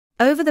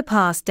Over the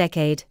past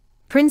decade,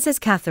 Princess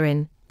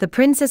Catherine, the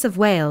Princess of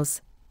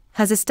Wales,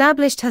 has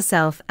established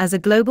herself as a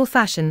global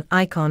fashion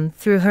icon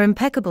through her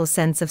impeccable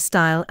sense of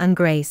style and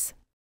grace.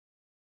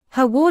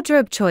 Her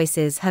wardrobe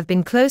choices have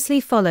been closely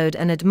followed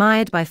and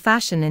admired by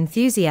fashion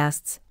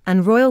enthusiasts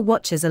and royal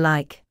watchers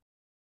alike.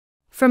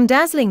 From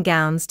dazzling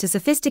gowns to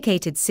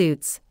sophisticated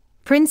suits,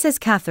 Princess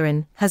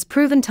Catherine has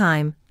proven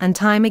time and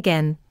time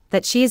again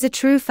that she is a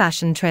true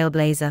fashion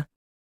trailblazer.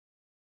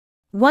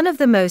 One of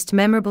the most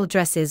memorable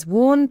dresses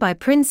worn by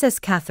Princess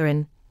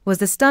Catherine was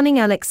the stunning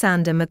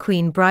Alexander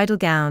McQueen bridal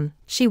gown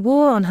she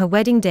wore on her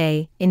wedding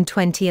day in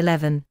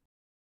 2011.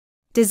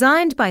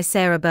 Designed by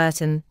Sarah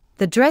Burton,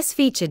 the dress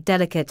featured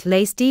delicate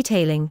lace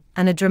detailing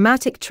and a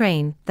dramatic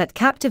train that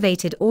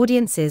captivated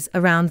audiences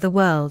around the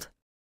world.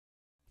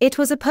 It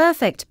was a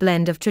perfect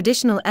blend of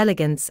traditional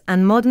elegance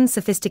and modern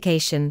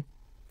sophistication,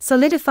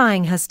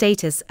 solidifying her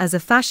status as a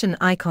fashion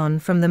icon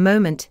from the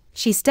moment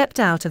she stepped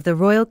out of the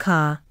royal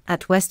car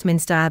at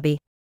Westminster Abbey.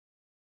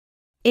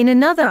 In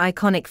another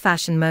iconic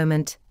fashion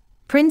moment,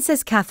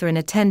 Princess Catherine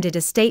attended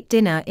a state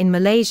dinner in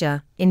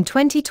Malaysia in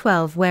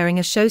 2012 wearing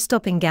a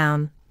show-stopping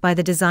gown by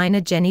the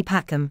designer Jenny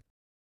Packham.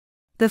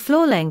 The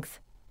floor-length,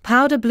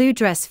 powder blue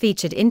dress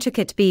featured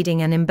intricate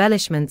beading and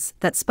embellishments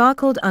that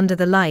sparkled under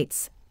the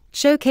lights,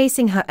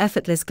 showcasing her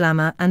effortless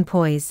glamour and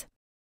poise.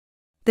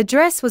 The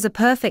dress was a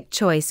perfect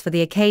choice for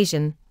the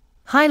occasion,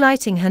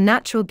 highlighting her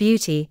natural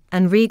beauty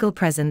and regal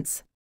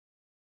presence.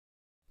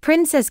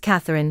 Princess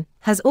Catherine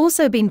has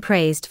also been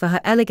praised for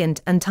her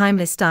elegant and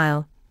timeless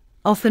style,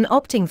 often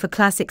opting for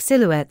classic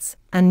silhouettes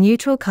and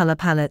neutral color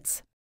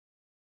palettes.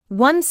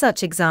 One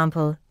such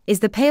example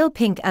is the pale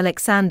pink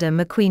Alexander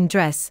McQueen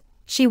dress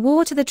she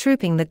wore to the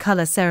Trooping the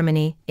Color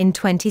ceremony in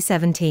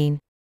 2017.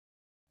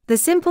 The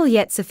simple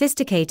yet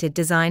sophisticated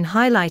design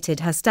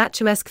highlighted her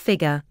statuesque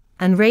figure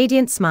and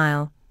radiant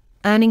smile,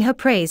 earning her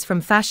praise from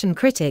fashion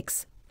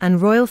critics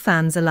and royal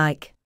fans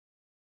alike.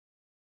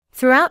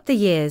 Throughout the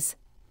years,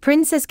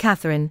 Princess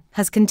Catherine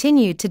has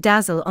continued to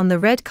dazzle on the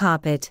red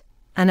carpet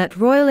and at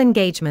royal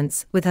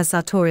engagements with her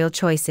sartorial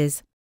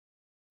choices.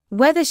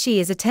 Whether she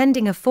is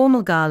attending a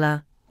formal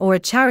gala or a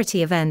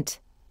charity event,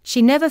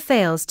 she never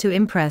fails to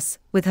impress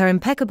with her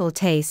impeccable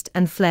taste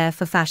and flair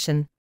for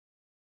fashion.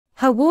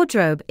 Her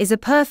wardrobe is a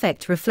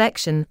perfect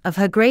reflection of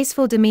her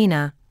graceful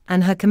demeanor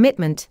and her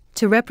commitment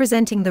to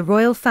representing the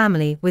royal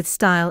family with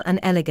style and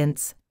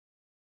elegance.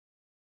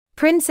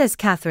 Princess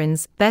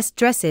Catherine's best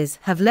dresses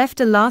have left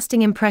a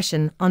lasting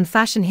impression on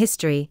fashion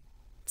history,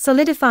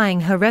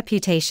 solidifying her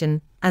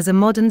reputation as a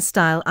modern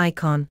style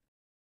icon.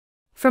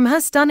 From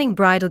her stunning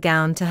bridal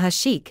gown to her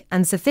chic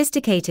and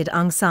sophisticated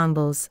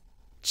ensembles,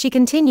 she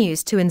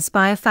continues to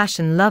inspire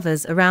fashion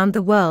lovers around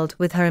the world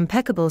with her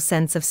impeccable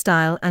sense of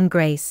style and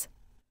grace.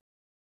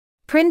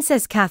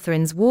 Princess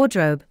Catherine's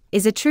wardrobe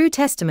is a true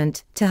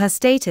testament to her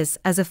status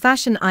as a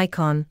fashion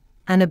icon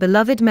and a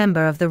beloved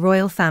member of the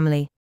royal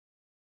family.